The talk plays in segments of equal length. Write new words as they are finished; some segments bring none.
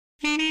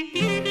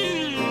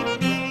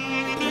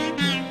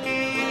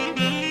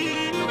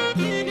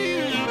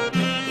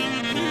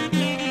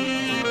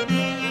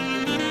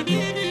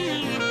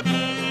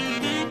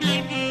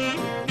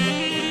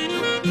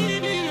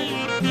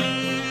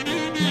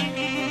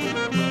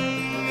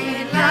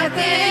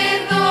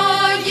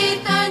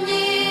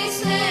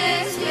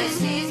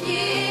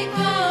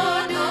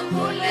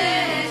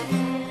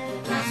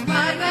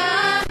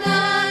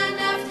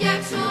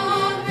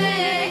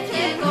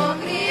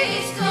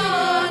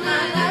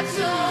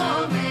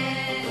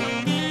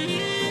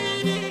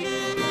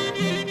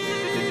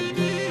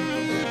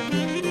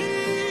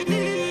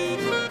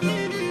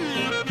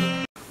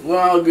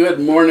Well, good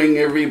morning,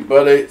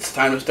 everybody. It's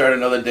time to start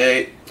another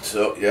day.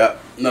 So, yeah,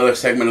 another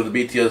segment of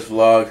the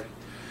BTSvlog.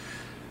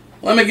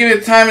 Let me give you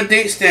the time and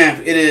date stamp.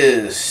 It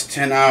is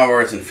 10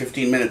 hours and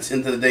 15 minutes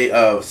into the day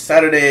of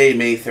Saturday,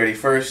 May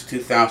 31st,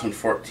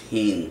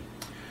 2014.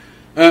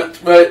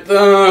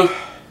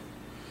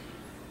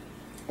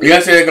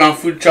 Yesterday I got on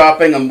food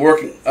shopping.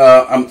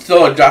 I'm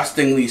still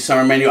adjusting the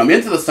summer menu. I'm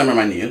into the summer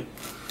menu,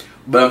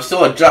 but I'm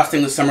still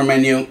adjusting the summer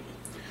menu.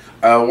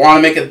 I want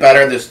to make it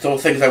better. There's still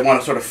things I want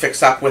to sort of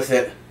fix up with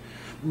it.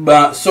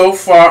 But so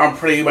far, I'm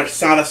pretty much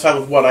satisfied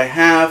with what I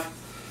have.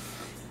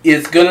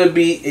 It's going to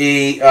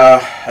be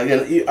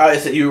again, I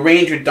said you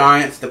arrange your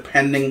diets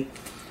depending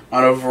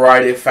on a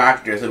variety of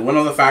factors. And one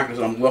of the factors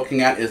I'm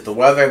looking at is the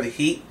weather, the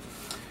heat.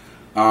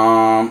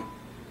 So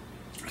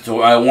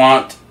I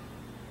want...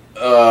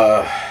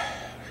 so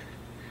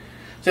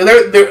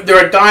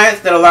there are diets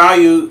that allow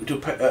you to...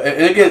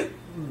 and again...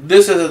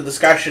 This is a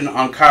discussion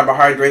on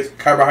carbohydrates.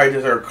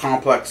 Carbohydrates are a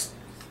complex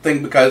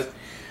thing because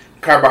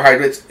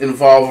carbohydrates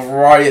involve a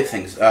variety of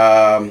things,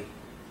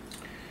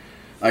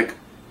 like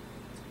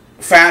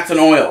fats and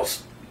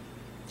oils.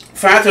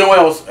 Fats and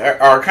oils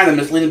are kind of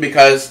misleading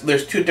because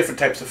there's two different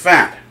types of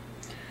fat.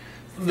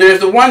 There's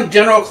the one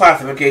general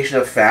classification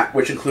of fat,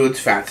 which includes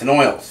fats and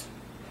oils.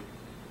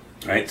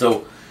 Right.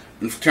 So,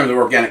 in terms of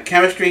organic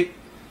chemistry,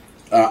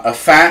 a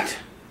fat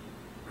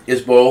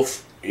is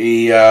both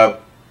a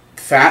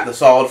fat, the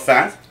solid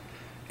fat,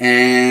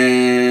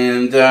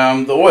 and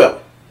the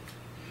oil.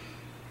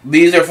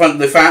 These are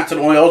the fats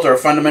and oils are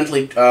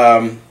fundamentally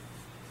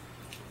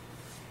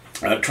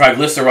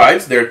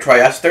triglycerides. They're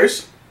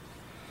triesters,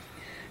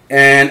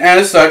 and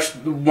as such,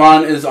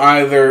 one is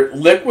either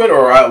liquid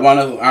or one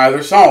is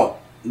either solid.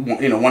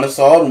 One is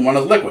solid and one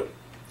is liquid.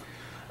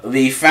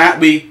 The fat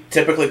we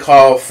typically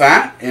call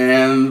fat,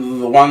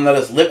 and the one that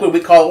is liquid we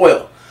call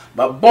oil.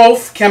 But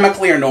both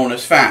chemically are known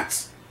as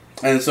fats,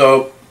 and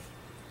so.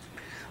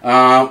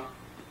 And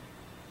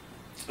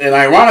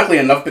ironically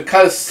enough,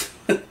 because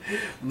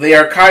they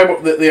are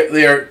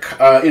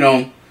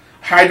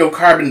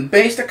hydrocarbon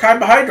based, are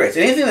carbohydrates.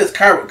 Anything that's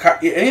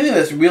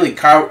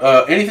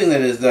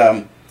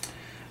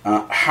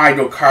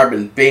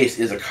hydrocarbon based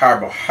is a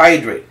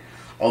carbohydrate.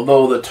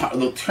 Although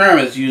the term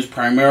is used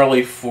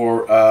primarily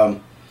for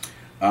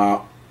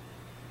well,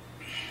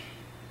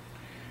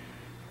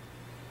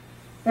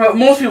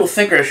 most people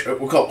think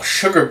we call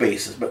sugar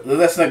bases, but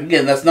that's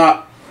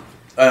not.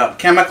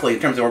 Chemically, in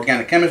terms of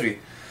organic chemistry,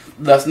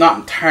 that's not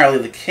entirely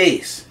the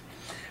case.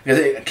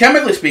 Because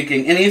chemically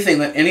speaking, anything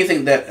that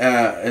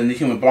in the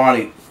human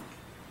body,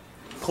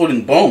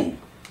 including bone,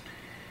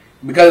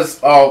 because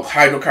it's all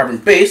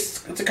hydrocarbon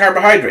based, it's a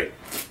carbohydrate.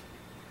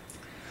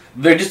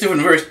 There are just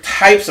different various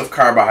types of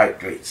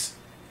carbohydrates,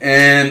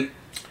 and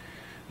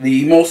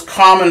the most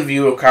common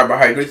view of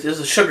carbohydrates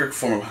is a sugar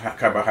form of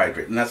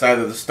carbohydrate, and that's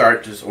either the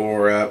starches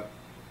or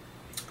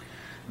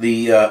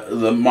the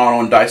mono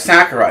and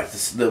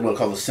disaccharides, that we'll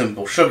call the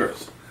simple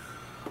sugars.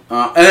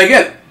 And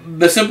again,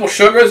 the simple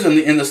sugars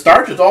and the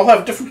starches all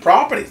have different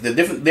properties.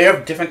 They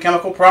have different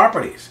chemical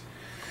properties.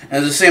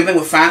 And it's the same thing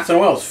with fats and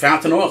oils.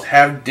 Fats and oils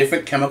have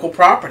different chemical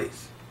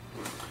properties.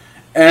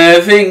 And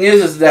the thing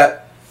is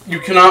that you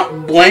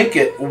cannot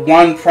blanket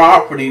one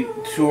property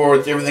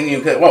towards everything.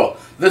 You can, well,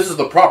 this is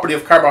the property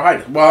of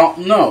carbohydrates. Well,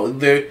 no,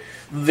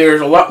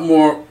 there's a lot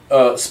more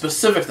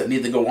specifics that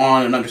need to go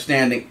on in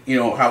understanding,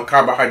 how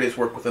carbohydrates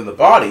work within the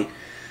body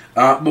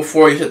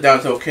before you sit down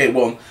and say, okay,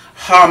 well,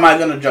 how am I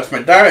going to adjust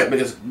my diet?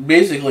 Because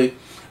basically,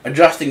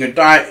 adjusting your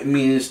diet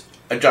means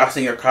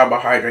adjusting your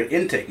carbohydrate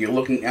intake. You're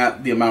looking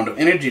at the amount of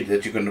energy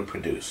that you're going to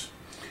produce.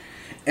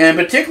 And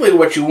particularly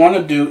what you want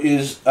to do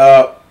is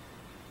to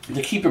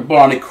keep your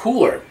body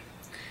cooler.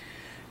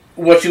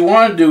 What you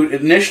want to do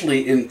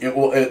initially,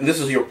 this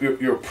is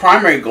your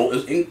primary goal,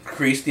 is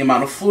increase the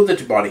amount of fluid that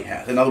your body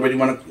has. In other words, you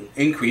want to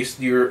increase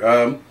your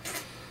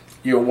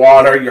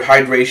water, your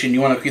hydration. You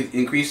want to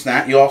increase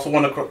that. You also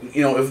want to,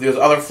 if there's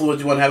other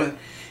fluids you want to have.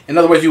 In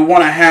other words, you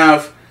want to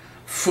have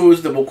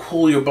foods that will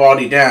cool your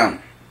body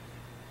down.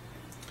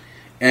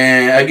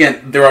 And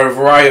again, there are a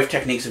variety of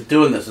techniques of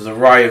doing this. There's a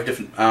variety of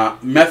different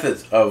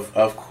methods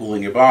of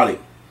cooling your body.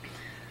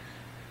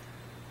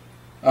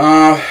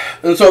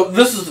 And so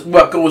this is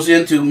what goes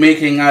into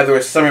making either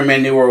a summer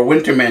menu or a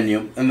winter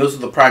menu, and this is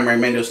the primary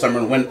menu of summer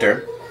and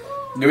winter.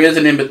 There is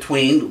an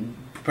in-between,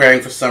 preparing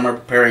for summer,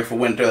 preparing for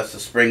winter, that's the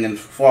spring and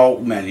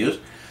fall menus,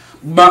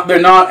 but they're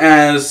not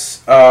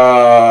as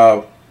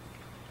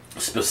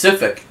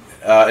specific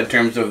in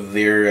terms of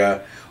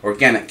their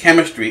organic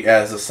chemistry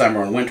as the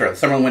summer and winter. The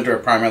summer and winter are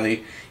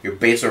primarily your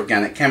base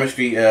organic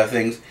chemistry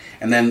things,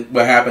 and then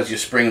what happens, your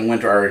spring and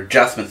winter are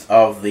adjustments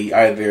of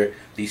either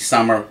the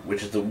summer,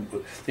 which is the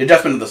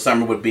adjustment of the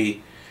summer would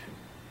be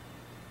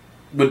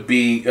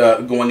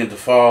going into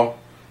fall.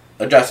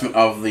 Adjustment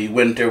of the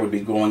winter would be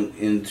going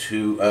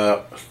into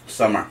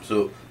summer.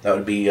 So that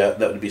would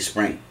be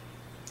spring.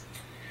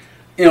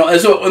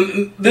 And so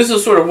this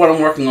is sort of what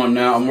I'm working on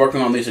now. I'm working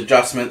on these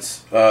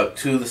adjustments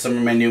to the summer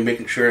menu,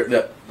 making sure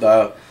that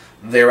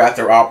they're at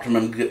their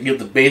optimum, get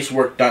the base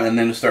work done, and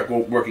then start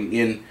working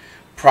in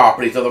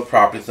properties, other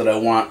properties that I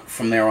want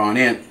from there on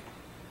in.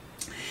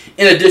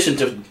 In addition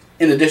to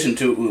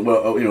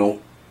well, you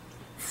know,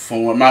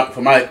 for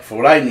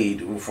what I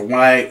need, for what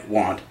I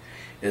want,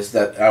 is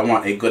that I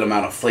want a good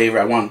amount of flavor.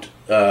 I want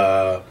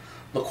the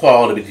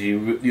quality to be,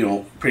 you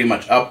know, pretty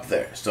much up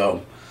there.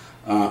 So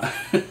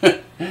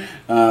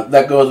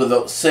that goes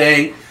without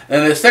saying.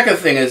 And the second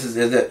thing is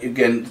that,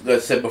 again, as I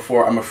said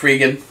before, I'm a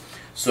Freegan,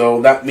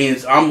 so that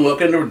means I'm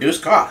looking to reduce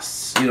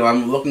costs. You know,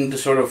 I'm looking to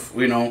sort of,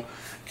 you know,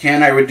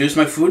 can I reduce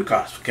my food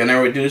costs? Can I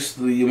reduce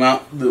the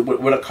amount,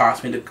 what it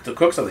costs me to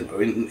cook something?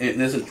 And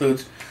this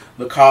includes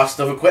the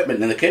cost of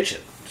equipment in the kitchen.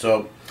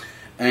 So,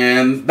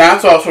 and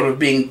that's all sort of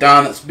being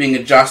done. It's being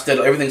adjusted.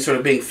 Everything's sort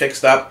of being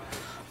fixed up,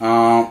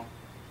 and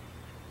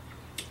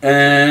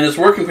it's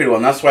working pretty well.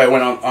 And that's why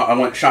I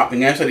went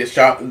shopping yesterday.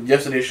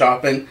 Yesterday's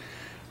shopping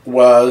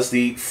was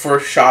the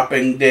first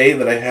shopping day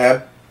that I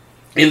had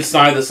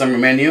inside the summer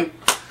menu.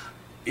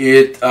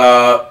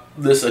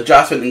 This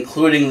adjustment,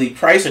 including the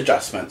price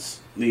adjustments,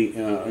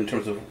 in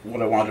terms of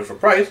what I wanted for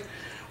price,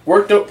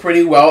 worked out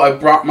pretty well. I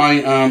brought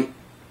my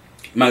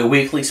my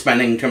weekly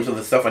spending in terms of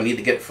the stuff I need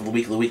to get for the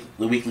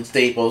weekly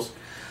staples.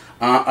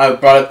 I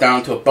brought it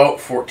down to about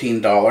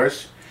 $14.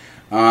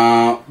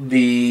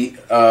 The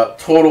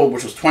total,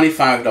 which was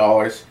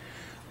 $25,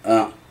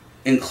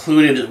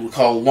 included what we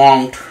call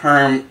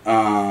long-term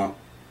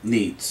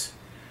needs,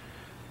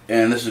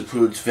 and this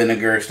includes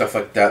vinegar, stuff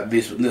like that.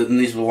 These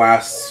will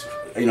last.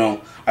 You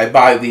know, I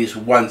buy these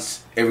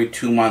once every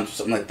 2 months,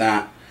 something like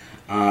that,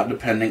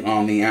 depending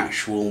on the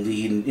actual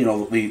need. You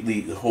know,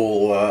 the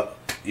whole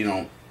you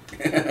know.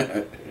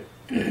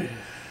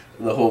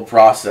 The whole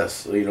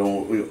process, you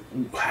know,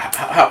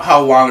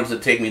 how long does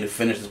it take me to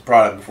finish this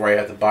product before I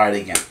have to buy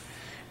it again?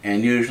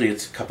 And usually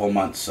it's a couple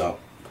months. So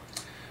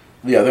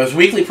yeah, there's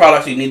weekly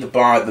products you need to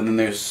buy, then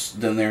there is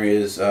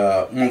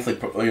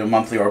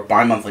monthly or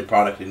bi-monthly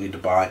products you need to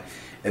buy,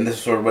 and this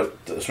is sort of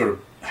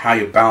how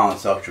you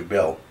balance out your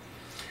bill.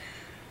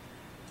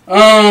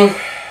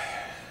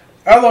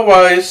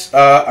 Otherwise,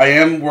 I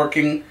am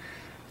working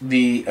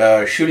the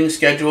shooting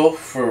schedule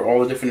for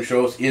all the different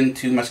shows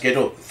into my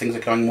schedule. Things are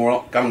coming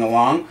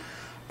along.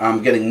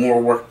 I'm getting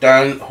more work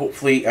done.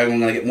 Hopefully, I'm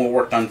going to get more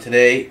work done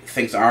today.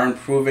 Things are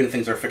improving.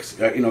 Things are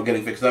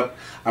getting fixed up.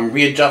 I'm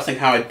readjusting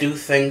how I do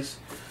things,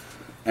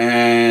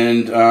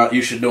 and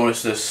you should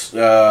notice this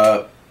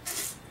by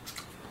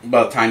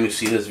the time you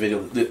see this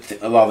video.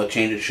 A lot of the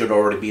changes should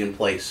already be in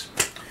place.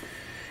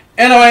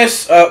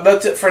 Anyways,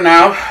 that's it for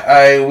now.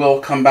 I will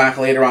come back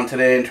later on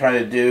today and try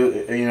to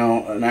do, you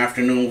know, an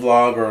afternoon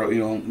vlog or, you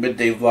know,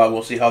 midday vlog.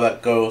 We'll see how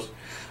that goes.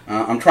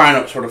 I'm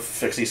trying to sort of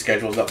fix these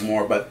schedules up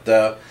more, but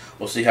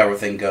we'll see how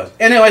everything goes.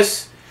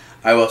 Anyways,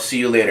 I will see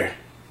you later.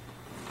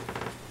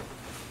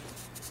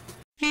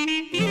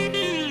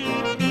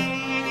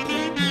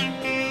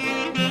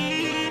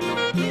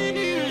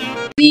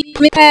 Be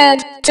prepared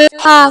to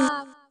have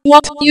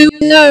what you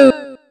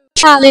know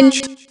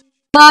challenged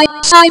by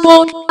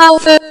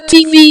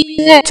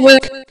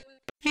CyborgAlphaTV-Network.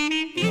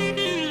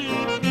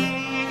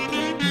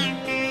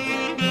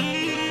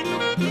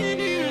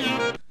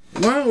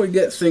 Why don't we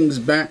get things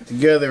back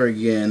together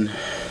again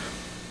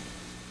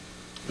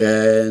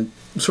and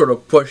sort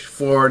of push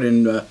forward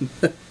and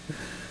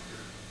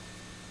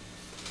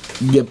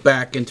get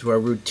back into our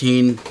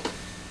routine.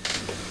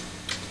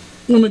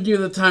 Let me give you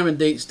the time and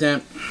date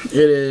stamp. It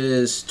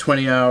is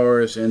 20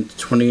 hours and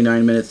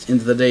 29 minutes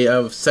into the day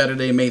of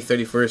Saturday, May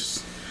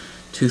 31st,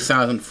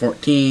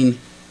 2014.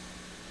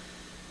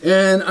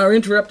 And our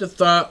interrupted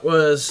thought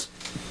was,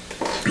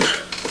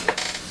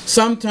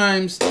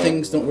 sometimes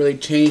things don't really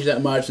change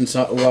that much, and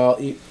so,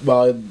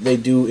 while they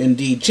do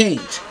indeed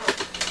change.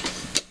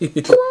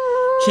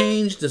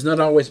 Change does not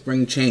always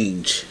bring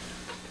change.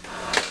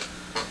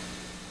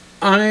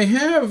 I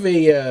have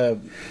a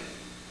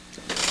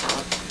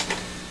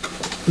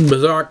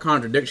bizarre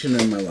contradiction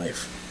in my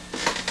life.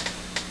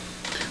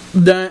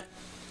 That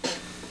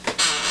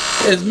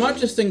as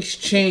much as things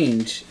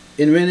change,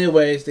 in many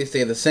ways they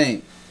stay the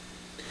same.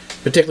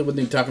 Particularly when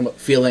you're talking about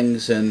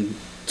feelings and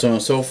so on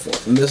and so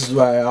forth. And this is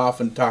why I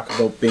often talk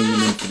about being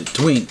an infinite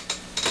tween.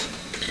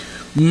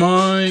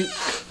 My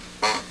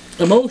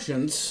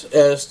emotions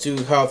as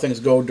to how things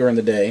go during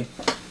the day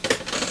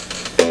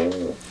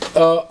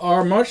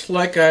are much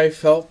like I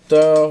felt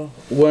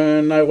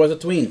when I was a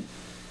tween.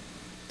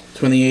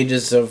 Between the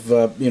ages of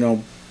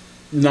 9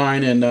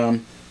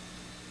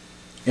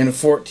 and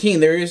 14,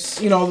 there is,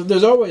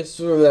 there's always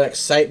sort of that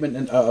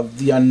excitement of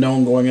the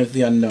unknown, going into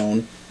the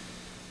unknown.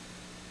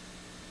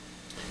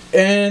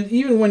 And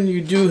even when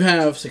you do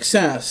have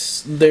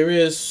success, there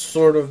is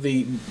sort of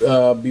the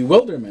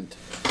bewilderment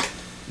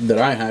that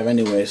I have,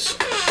 anyways,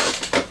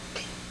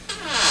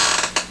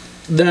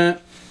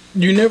 that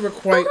you never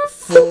quite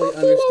fully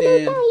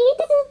understand.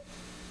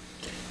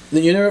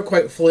 That you never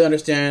quite fully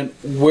understand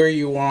where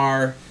you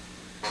are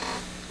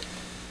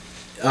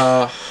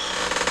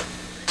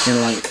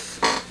in life.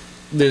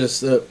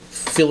 There's a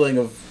feeling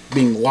of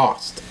being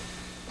lost,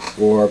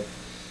 or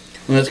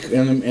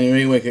in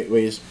many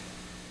ways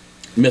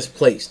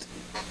misplaced.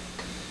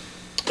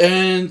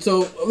 And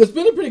so it's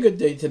been a pretty good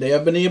day today.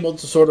 I've been able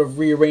to sort of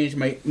rearrange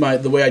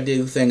the way I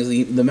do things,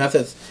 the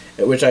methods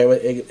at which I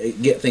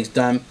get things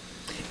done,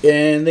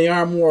 and they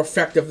are more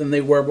effective than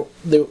they were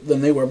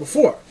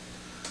before.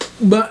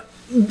 But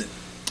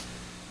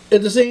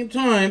at the same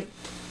time,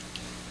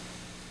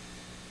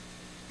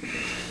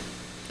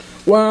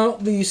 while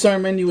the summer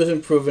menu is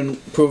improving,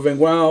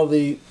 while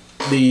the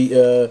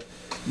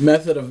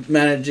method of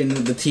managing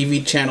the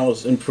TV channel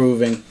is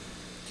improving,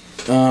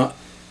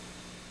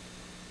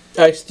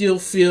 I still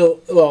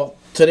feel, well,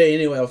 today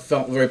anyway, I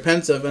felt very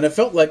pensive, and I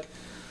felt like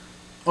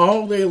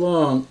all day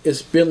long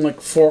it's been like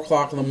 4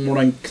 o'clock in the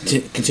morning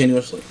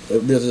continuously.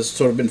 This has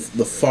sort of been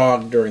the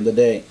fog during the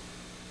day,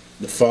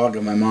 the fog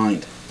of my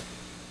mind.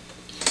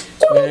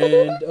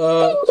 And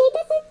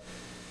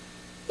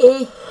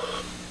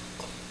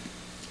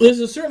this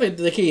is certainly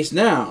the case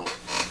now,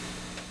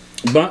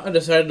 but I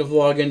decided to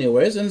vlog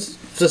anyways, and as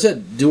I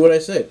said, do what I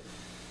said.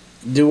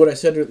 Do what I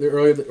said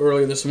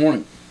earlier this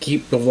morning.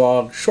 Keep the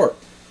vlog short.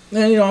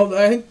 And, you know,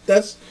 I think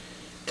that's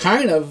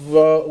kind of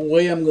the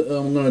way I'm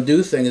going to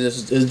do things,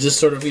 is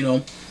just sort of, you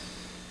know,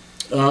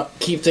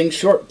 keep things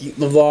short. Keep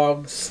the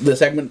vlogs, the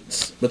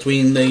segments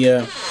between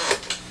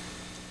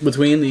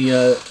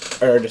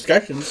our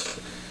discussions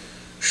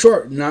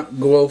short, not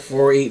go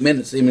for 8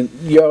 minutes. I mean,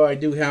 I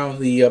do have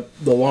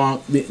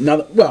well,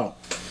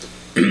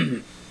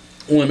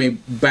 let me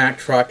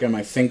backtrack on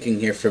my thinking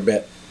here for a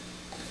bit.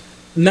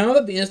 Now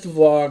that the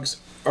InstaVlogs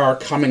are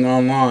coming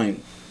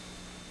online,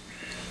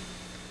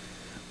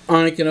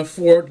 I can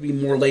afford to be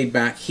more laid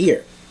back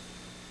here,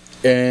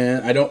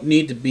 and I don't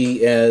need to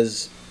be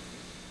as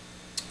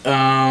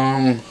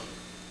in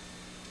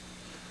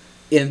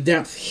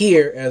depth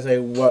here as I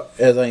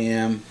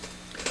am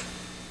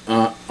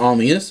on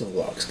the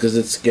InstaVlogs, because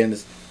it's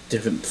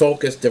different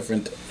focus,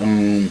 different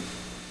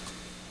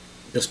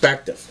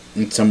perspective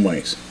in some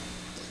ways.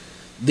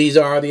 These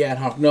are the ad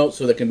hoc notes,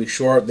 so they can be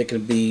short, they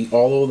can be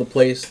all over the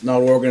place,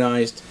 not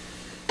organized.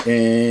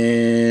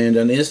 And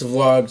on the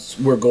InstaVlogs,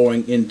 we're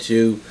going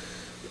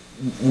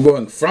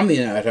from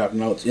the ad hoc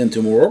notes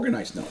into more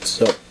organized notes.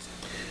 So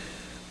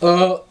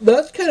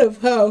that's kind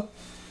of how.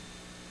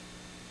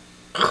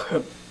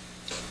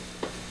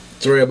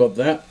 Sorry about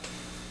that.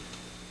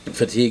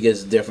 Fatigue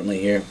is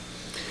definitely here.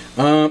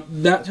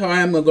 That's how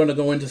I'm going to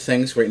go into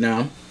things right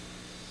now.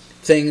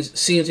 Things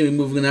seem to be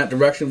moving in that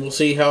direction. We'll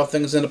see how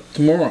things end up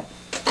tomorrow.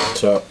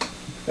 So.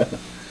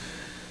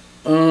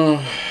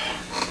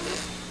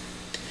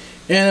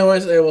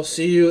 Anyways, I will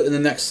see you in the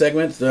next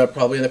segment,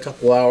 probably in a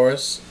couple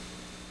hours.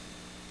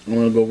 I'm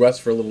going to go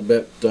rest for a little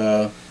bit,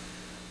 sort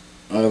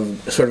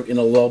of in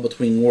a lull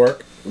between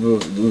work,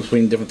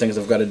 between different things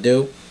I've got to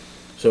do.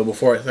 So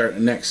before I start the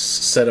next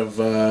set of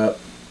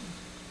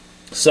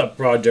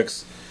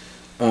sub-projects,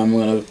 I'm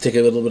going to take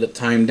a little bit of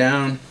time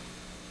down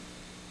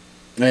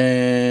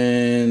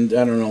and,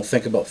 I don't know,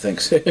 think about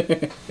things.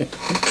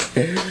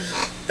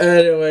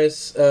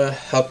 Anyways,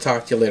 I'll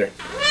talk to you later.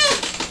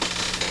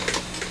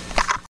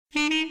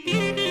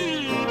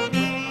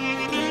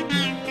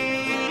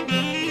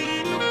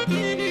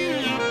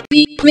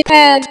 Be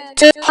prepared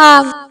to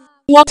have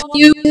what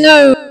you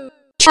know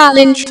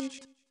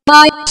challenged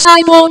by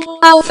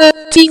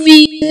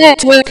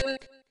CyborgAlphaTV-Network.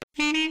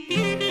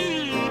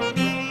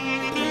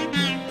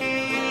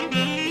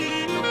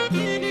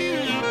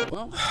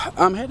 Well,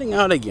 I'm heading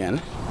out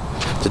again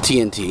to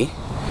TNT,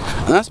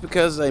 and that's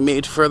because I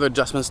made further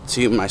adjustments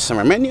to my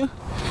summer menu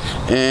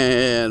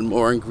and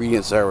more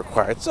ingredients are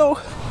required. So,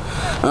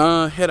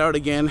 head out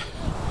again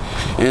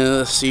and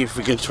let's see if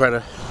we can try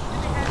to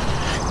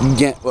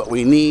get what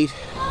we need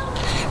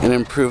and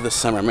improve the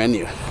summer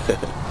menu.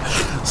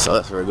 So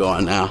that's where we're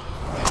going now.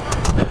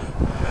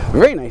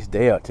 Very nice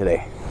day out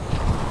today.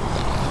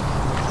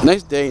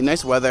 Nice day,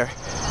 nice weather.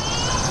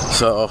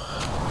 So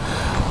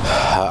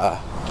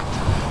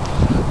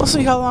we'll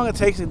see how long it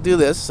takes to do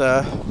this.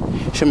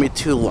 Shouldn't be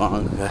too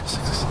long.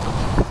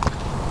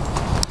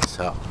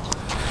 So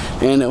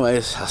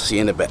anyways, I'll see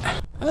you in a bit.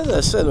 As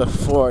I said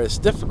before, it's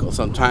difficult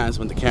sometimes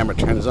when the camera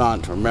turns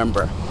on to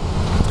remember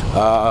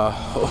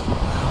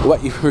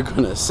what you were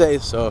going to say,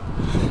 so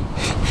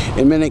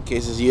in many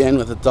cases you end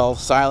with a dull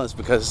silence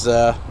because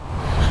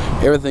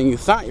everything you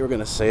thought you were going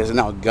to say is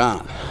now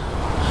gone.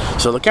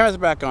 So the camera's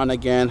back on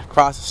again,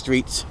 across the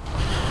streets.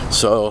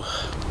 So,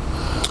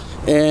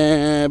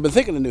 and I've been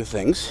thinking of new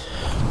things,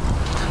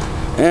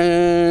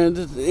 and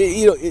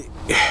you know,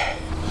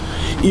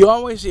 you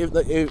always, if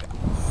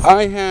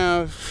I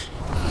have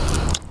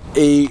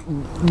a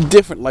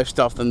different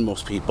lifestyle than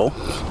most people.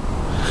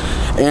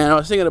 And I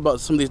was thinking about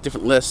some of these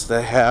different lists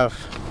that have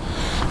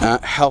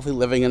healthy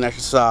living and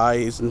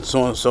exercise and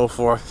so on and so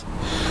forth,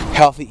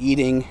 healthy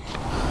eating,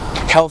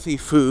 healthy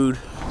food.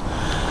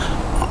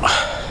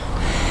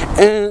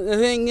 And the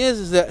thing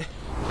is that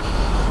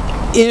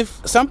if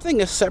something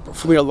is separate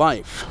from your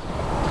life,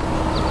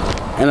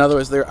 in other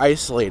words, they're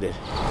isolated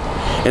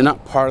and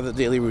not part of the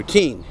daily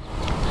routine,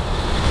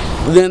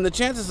 then the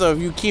chances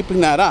of you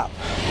keeping that up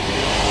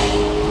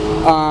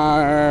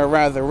are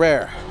rather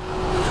rare.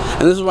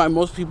 And this is why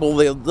most people,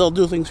 they'll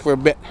do things for a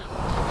bit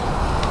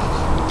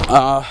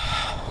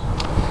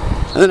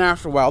And then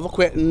after a while they'll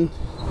quit, and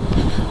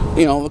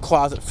you know, the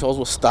closet fills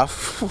with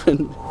stuff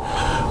and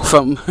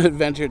from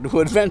adventure to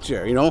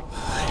adventure. You know,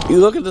 you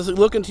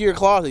look into your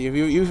closet.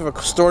 You have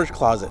a storage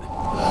closet,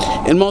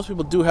 and most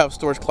people do have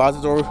storage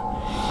closets, or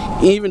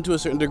even to a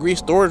certain degree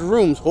storage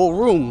rooms, whole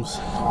rooms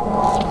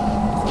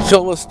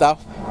filled with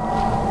stuff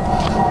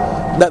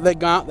that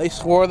they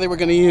swore they were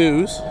going to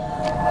use,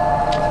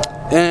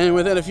 and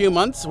within a few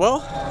months, well,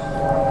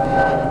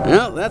 you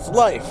know, that's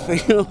life.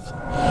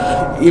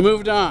 You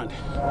moved on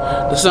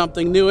to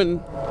something new and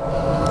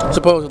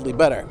supposedly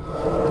better.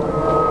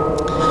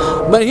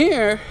 But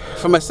here,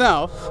 for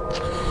myself,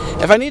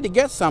 if I need to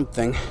get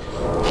something,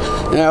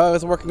 you know, I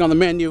was working on the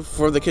menu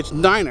for the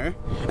kitchen diner,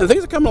 and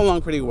things are coming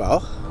along pretty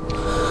well.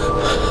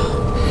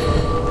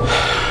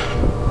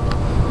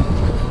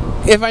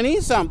 If I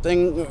need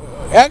something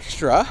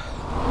extra,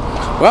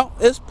 well,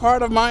 it's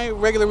part of my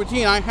regular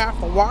routine. I have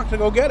to walk to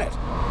go get it.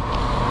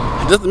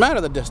 It doesn't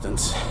matter the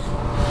distance.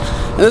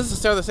 And this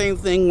is sort of the same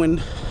thing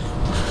when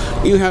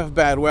you have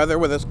bad weather,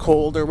 whether it's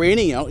cold or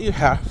raining out. You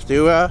have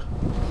to,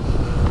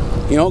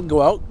 you know,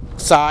 go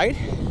outside,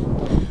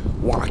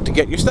 walk to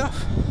get your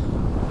stuff.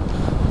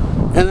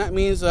 And that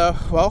means,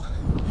 well,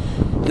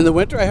 in the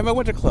winter I have my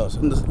winter clothes.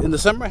 In the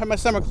summer I have my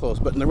summer clothes.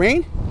 But in the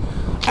rain,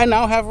 I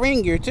now have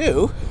rain gear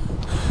too.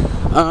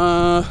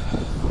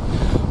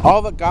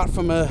 All that got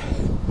from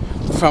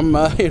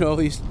you know,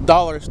 these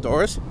dollar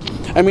stores.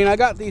 I mean, I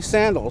got these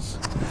sandals.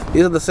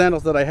 These are the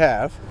sandals that I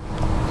have.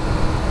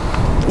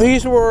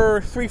 These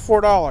were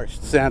 $3-4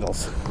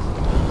 sandals.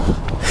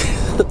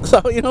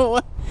 So you know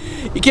what?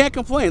 You can't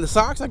complain. The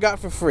socks I got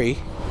for free.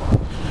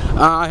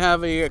 I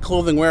have a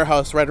clothing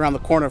warehouse right around the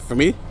corner for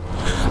me.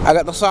 I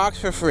got the socks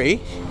for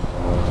free.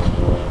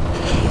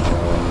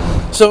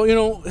 So you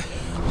know,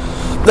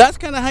 that's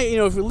kind of how, you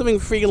know, if you're living a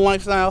Freegan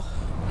lifestyle,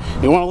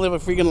 you want to live a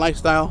Freegan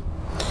lifestyle.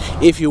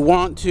 If you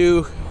want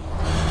to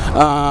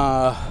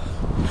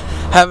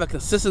have a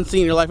consistency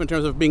in your life in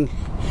terms of being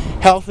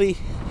healthy,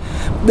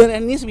 then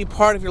it needs to be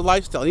part of your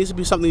lifestyle. It needs to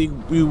be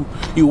something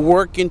you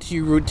work into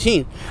your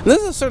routine. And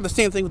this is sort of the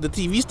same thing with the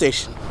TV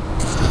station.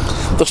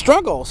 The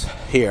struggles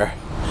here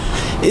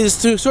is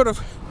to sort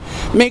of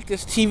make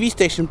this TV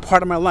station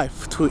part of my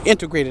life, to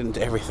integrate it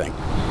into everything.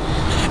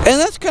 And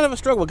that's kind of a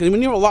struggle, because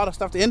when you have a lot of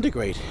stuff to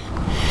integrate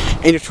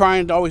and you're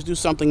trying to always do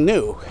something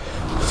new,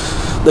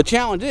 the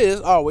challenge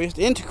is always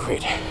to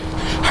integrate.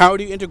 How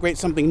do you integrate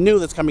something new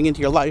that's coming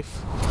into your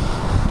life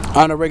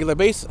on a regular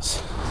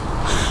basis,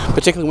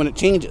 particularly when it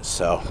changes?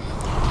 So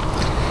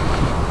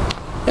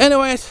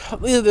anyways,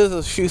 there's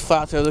a few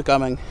thoughts as they're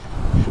coming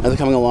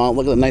along.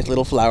 Look at the nice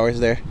little flowers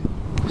there.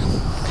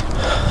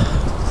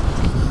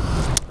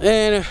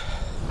 And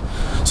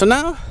so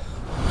now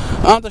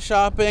on to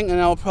shopping,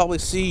 and I'll probably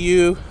see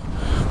you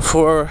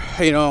for,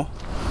 you know,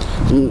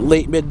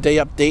 late midday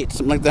update,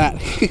 something like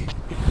that.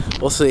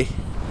 We'll see.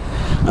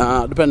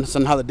 Depends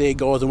on how the day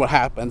goes and what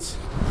happens.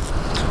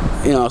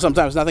 You know,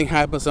 sometimes nothing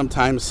happens,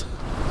 sometimes,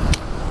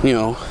 you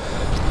know,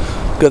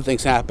 good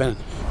things happen.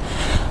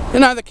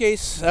 In either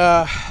case,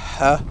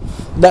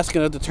 that's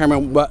going to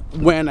determine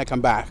when I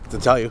come back to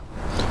tell you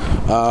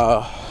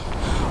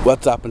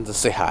what's up and to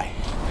say hi.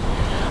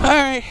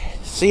 Alright,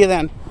 see you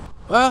then.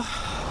 Well,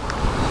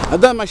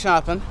 I've done my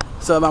shopping,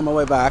 so I'm on my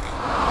way back.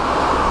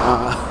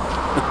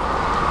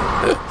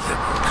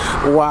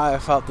 Why I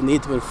felt the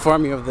need to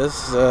inform you of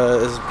this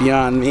is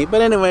beyond me.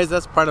 But anyways,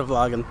 that's part of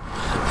vlogging.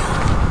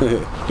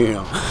 You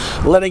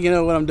know, letting you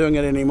know what I'm doing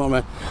at any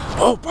moment.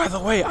 Oh, by the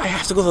way, I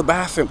have to go to the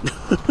bathroom.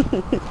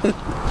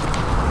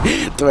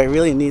 Do I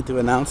really need to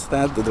announce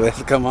that? Do I have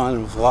to come on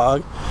and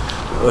vlog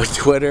or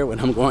Twitter when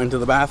I'm going to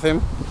the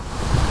bathroom?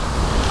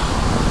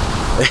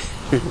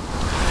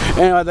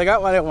 Anyway, I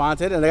got what I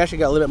wanted, and I actually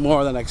got a little bit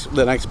more than I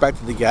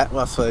expected to get.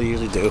 Well, that's what I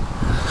usually do.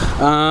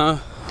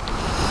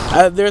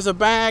 There's a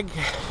bag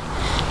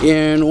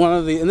in one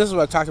of the, and this is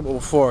what I talked about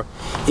before,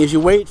 if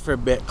you wait for a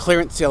bit,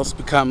 clearance sales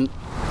become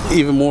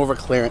even more of a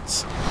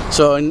clearance.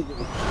 So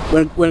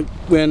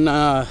when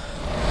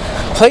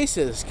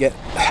places get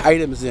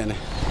items in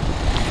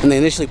and they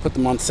initially put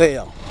them on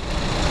sale,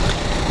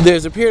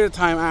 there's a period of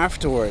time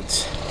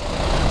afterwards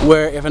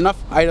where if enough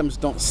items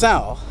don't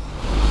sell,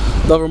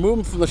 they'll remove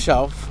them from the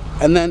shelf,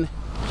 and then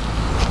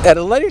at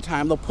a later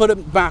time they'll put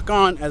them back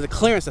on as a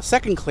clearance, a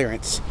second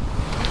clearance,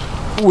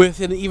 with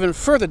an even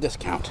further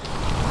discount.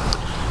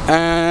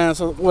 And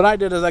so what I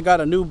did is I got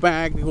a new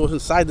bag that goes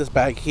inside this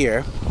bag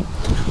here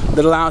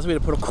that allows me to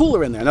put a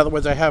cooler in there. In other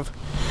words, I'll have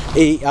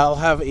a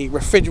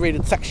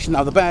refrigerated section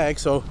of the bag,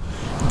 so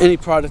any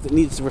product that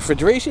needs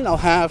refrigeration, I'll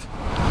have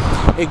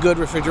a good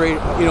refrigerator,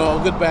 you know,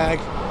 a good bag,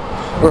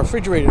 or a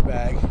refrigerated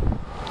bag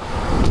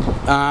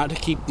to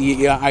keep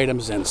the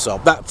items in. So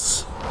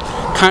that's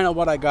kind of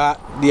what I got,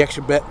 the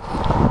extra bit,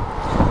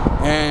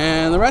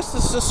 and the rest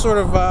is just sort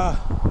of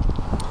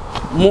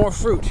more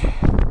fruit.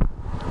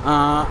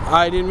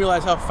 I didn't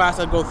realize how fast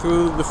I'd go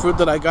through the fruit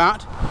that I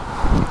got,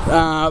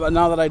 but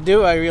now that I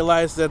do, I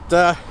realize that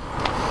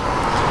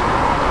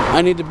I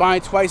need to buy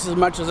twice as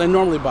much as I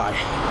normally buy.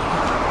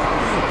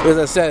 As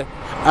I said,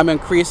 I'm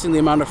increasing the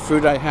amount of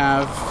fruit I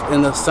have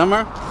in the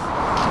summer,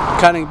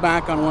 cutting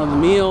back on one of the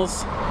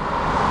meals,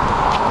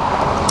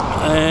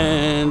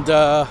 and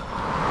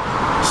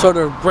sort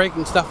of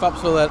breaking stuff up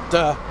so that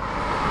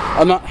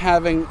I'm not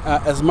having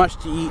as much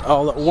to eat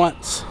all at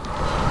once.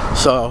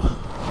 So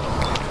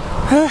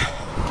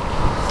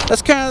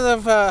that's kind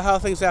of how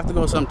things have to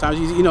go sometimes.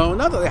 You know,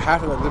 not that they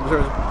have to go.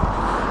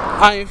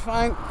 I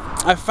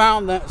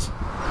found that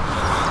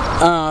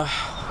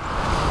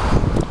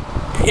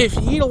if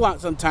you eat a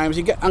lot sometimes,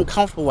 you get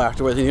uncomfortable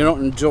afterwards, and you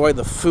don't enjoy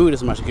the food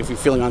as much if you're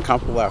feeling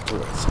uncomfortable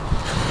afterwards.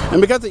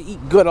 And because they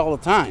eat good all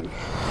the time,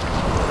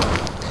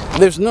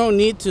 there's no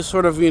need to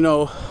sort of, you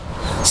know,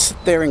 sit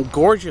there and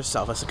gorge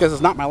yourself. It's because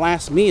it's not my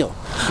last meal.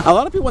 A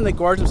lot of people, when they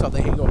gorge themselves,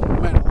 they go,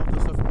 oh man, I love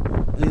this stuff,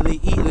 and they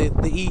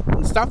eat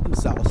and stuff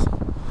themselves.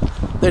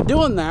 They're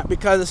doing that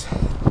because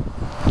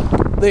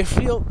they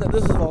feel that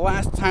this is the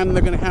last time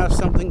they're going to have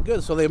something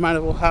good, so they might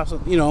as well have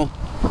some, you know,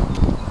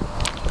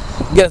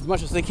 get as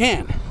much as they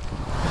can.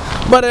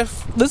 But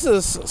if this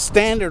is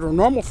standard or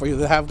normal for you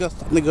to have just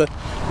something good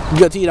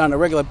to eat on a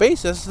regular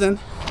basis, then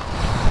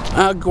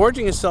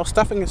gorging yourself,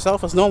 stuffing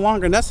yourself is no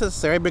longer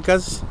necessary,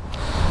 because,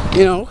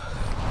 you know,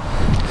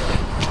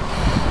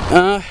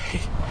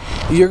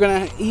 you're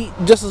gonna eat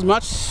just as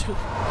much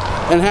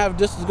and have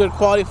just as good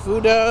quality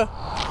food at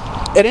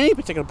any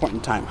particular point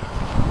in time.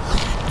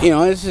 You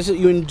know, it's just that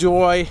you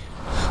enjoy.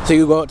 So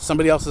you go out to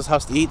somebody else's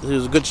house to eat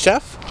who's a good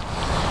chef.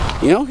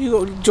 You know,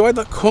 you enjoy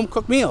the home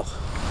cooked meal.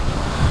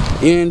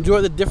 You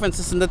enjoy the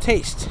differences in the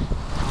taste.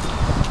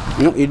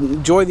 You know, you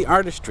enjoy the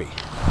artistry.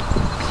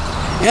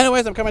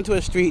 Anyways, I'm coming to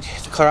a street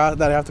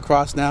that I have to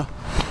cross now,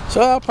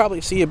 so I'll probably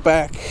see you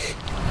back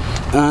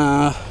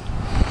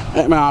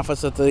at my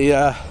office at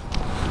the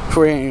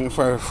for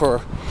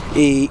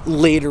a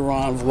later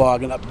on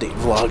vlog, an update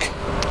vlog.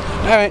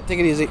 All right, take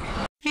it easy.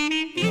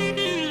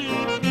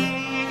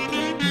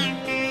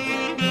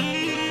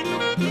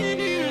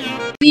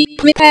 Be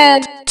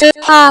prepared to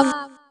have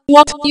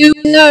what you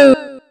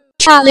know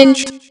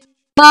challenged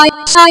by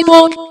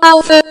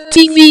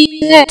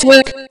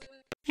CyborgAlphaTV-Network.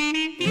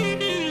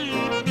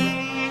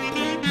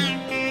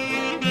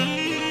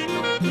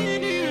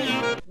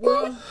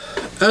 Well,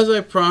 as I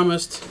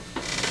promised,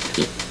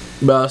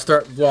 I'll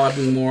start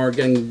vlogging more,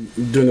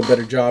 doing a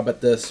better job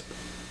at this.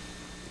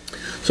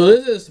 So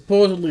this is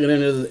supposedly an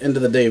end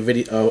of the day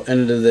video.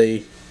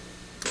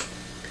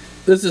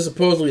 This is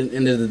supposedly an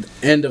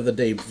end of the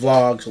day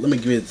vlog. So let me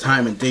give you the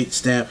time and date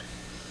stamp.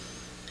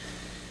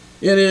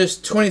 It is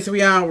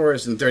 23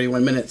 hours and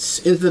 31 minutes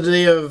into the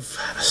day of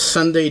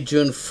Sunday,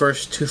 June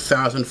 1st,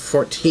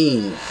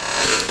 2014.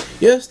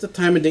 Yes, the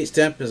time and date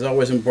stamp is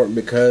always important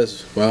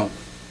because, well,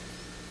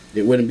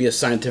 it wouldn't be a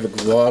scientific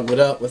vlog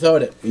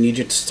without it. You need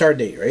your start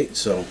date, right?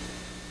 So,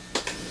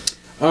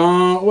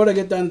 what did I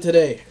get done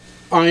today?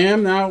 I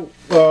am now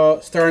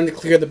starting to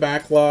clear the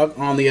backlog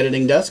on the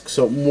editing desk,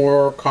 so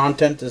more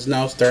content is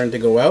now starting to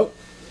go out.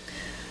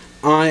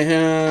 I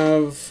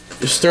have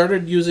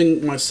started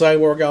using my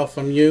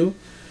CyborgAlphaTV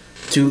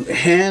to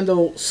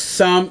handle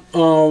some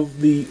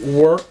of the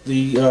work,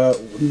 the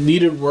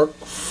needed work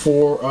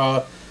for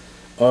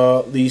the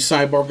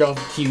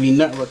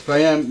CyborgAlphaTV-Network. So I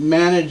am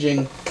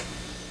managing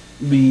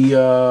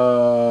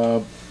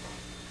I'm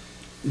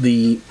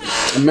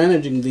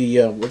managing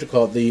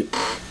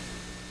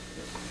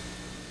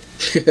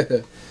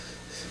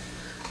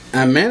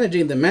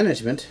the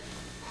management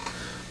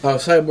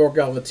of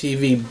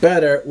CyborgAlphaTV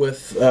better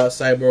with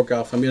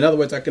CyborgAlpha. In other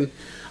words, I can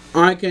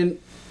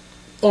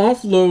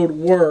offload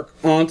work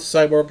onto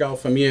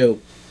CyborgAlpha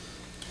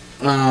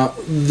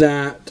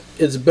that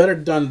is better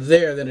done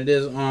there than it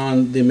is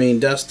on the main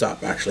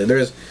desktop. Actually,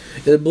 there's,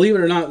 believe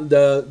it or not,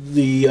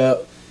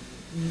 the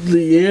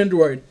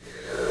Android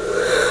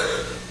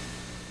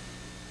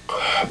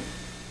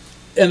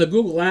and the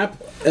Google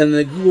app and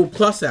the Google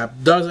Plus app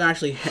does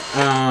actually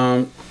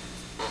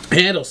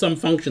handle some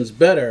functions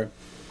better.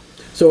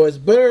 So it's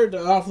better to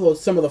offload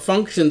some of the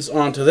functions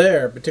onto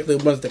there,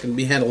 particularly ones that can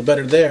be handled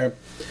better there,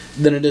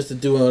 than it is to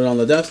do it on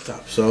the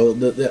desktop. So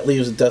that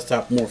leaves the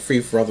desktop more free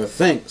for other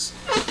things.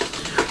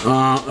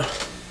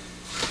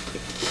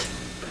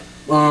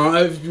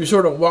 If you're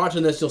sort of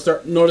watching this, you'll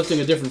start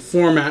noticing a different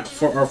format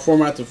for our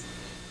formats of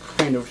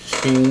kind of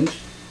change.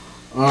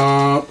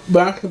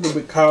 Basically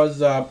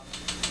because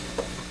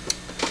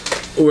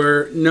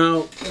we're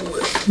now,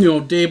 you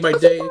know, day by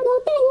day,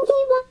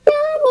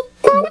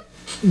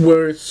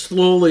 we're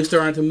slowly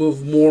starting to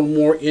move more and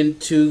more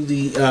into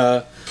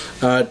the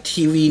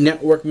TV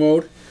network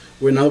mode.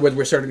 In other words,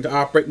 we're starting to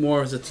operate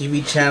more as a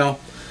TV channel,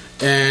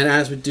 and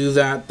as we do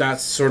that,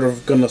 that's sort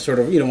of going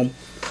to you know,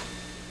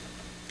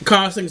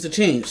 cause things to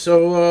change.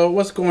 So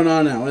what's going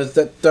on now is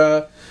that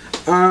this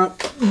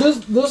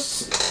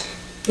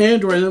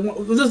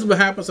Android, this is what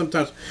happens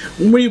sometimes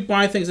when you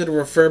buy things that are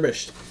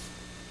refurbished.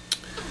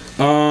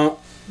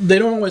 They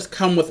don't always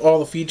come with all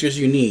the features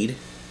you need,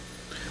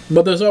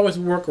 but there's always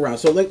workarounds.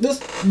 So like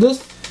this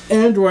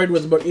Android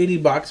was about 80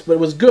 bucks, but it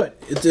was good.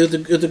 It's a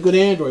good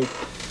Android.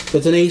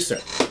 It's an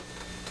Acer,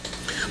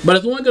 but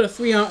it's only got a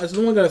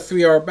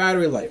 3-hour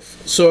battery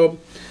life. So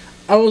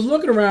I was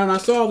looking around. I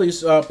saw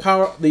these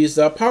power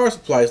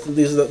supplies,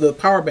 the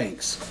power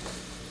banks,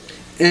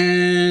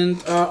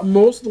 and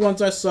most of the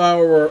ones I saw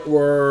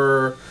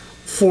were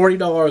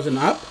 $40 and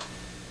up.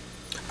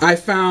 I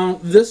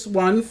found this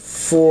one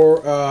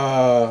for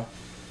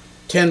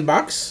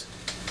 $10.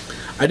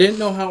 I didn't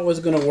know how it was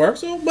going to work,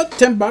 but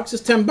 $10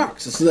 is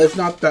 $10. It's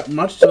not that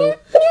much. So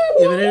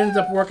if it ends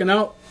up working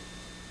out,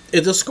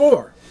 it's a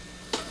score.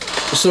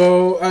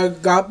 So I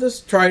got this,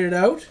 tried it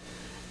out,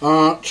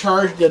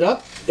 charged it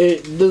up.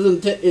 It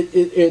doesn't.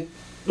 It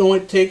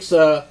only takes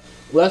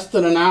less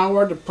than an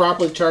hour to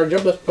properly charge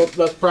up.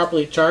 That's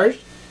properly charged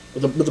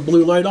with the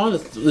blue light on.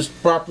 It's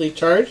properly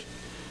charged.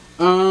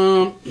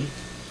 And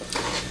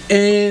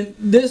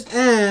this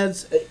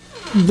has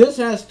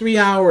 3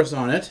 hours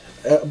on it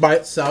by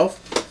itself.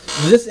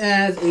 This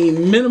adds a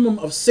minimum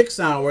of 6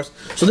 hours.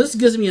 So this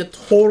gives me a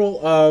total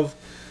of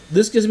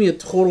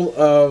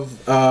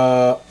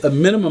a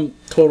minimum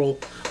total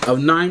of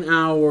 9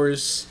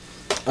 hours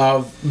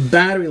of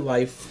battery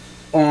life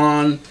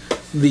on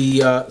the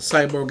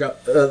Cyborg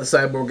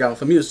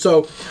Alpha Muse.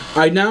 So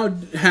I now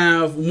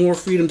have more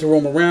freedom to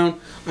roam around.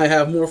 I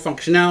have more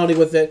functionality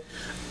with it,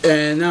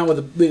 and now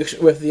with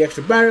the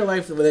extra battery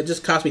life, it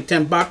just cost me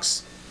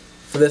 $10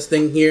 for this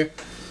thing here.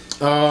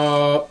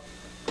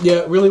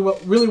 Yeah, really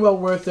well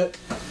worth it.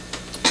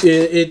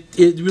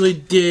 It really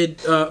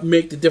did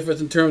make the difference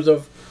in terms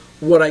of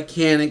what I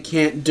can and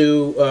can't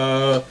do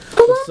with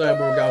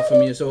Cyborg Alpha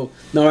Muse. So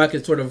now I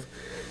can sort of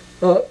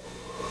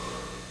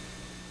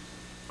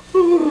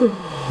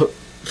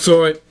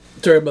sorry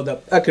about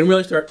that. I can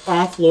really start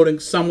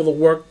offloading some of the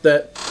work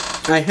that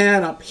I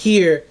had up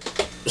here,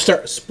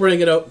 start spreading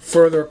it out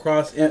further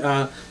across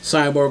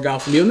Cyborg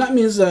Alpha Muse. And that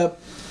means that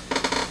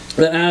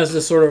as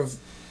this sort of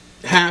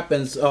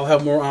happens, I'll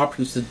have more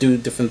options to do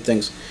different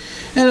things.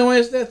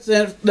 Anyways, that's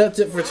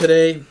it for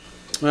today.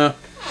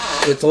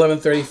 It's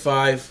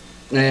 11:35,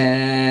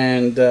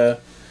 and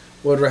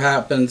whatever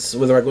happens,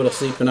 whether I go to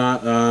sleep or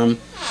not,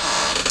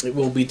 it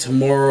will be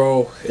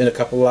tomorrow in a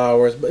couple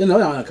hours. But no,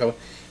 not a couple.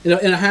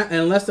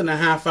 In less than a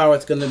half hour,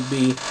 it's going to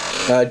be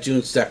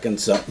June 2nd.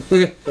 So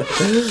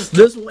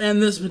this will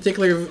end this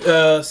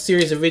particular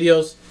series of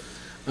videos,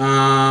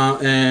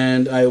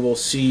 and I will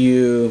see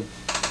you,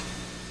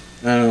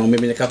 I don't know,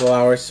 maybe in a couple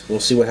hours. We'll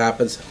see what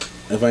happens,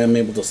 if I am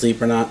able to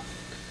sleep or not.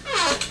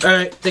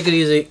 Alright, take it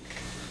easy.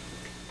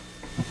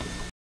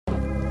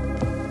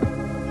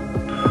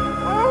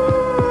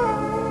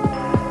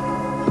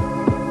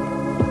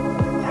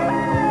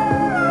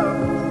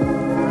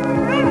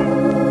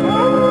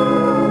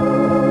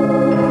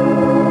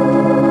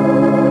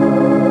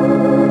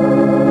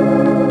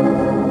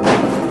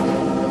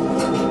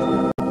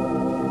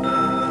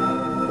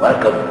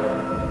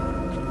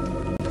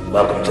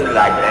 Welcome to the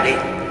library,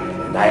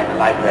 and I am the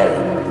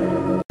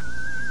librarian.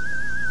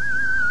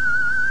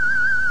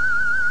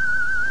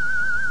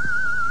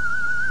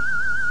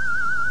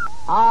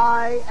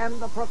 I am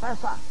the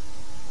professor.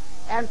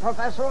 And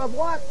professor of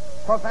what?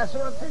 Professor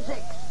of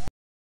physics.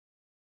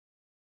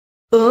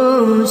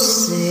 Oh,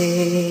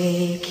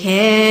 say,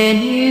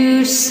 can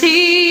you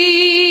see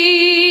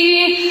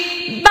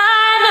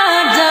by the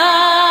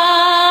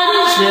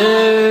dawn's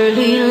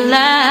early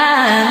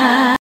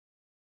light?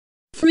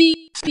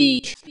 Free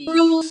speech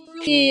rules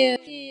here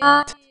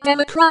at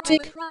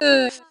Democratic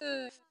Earth.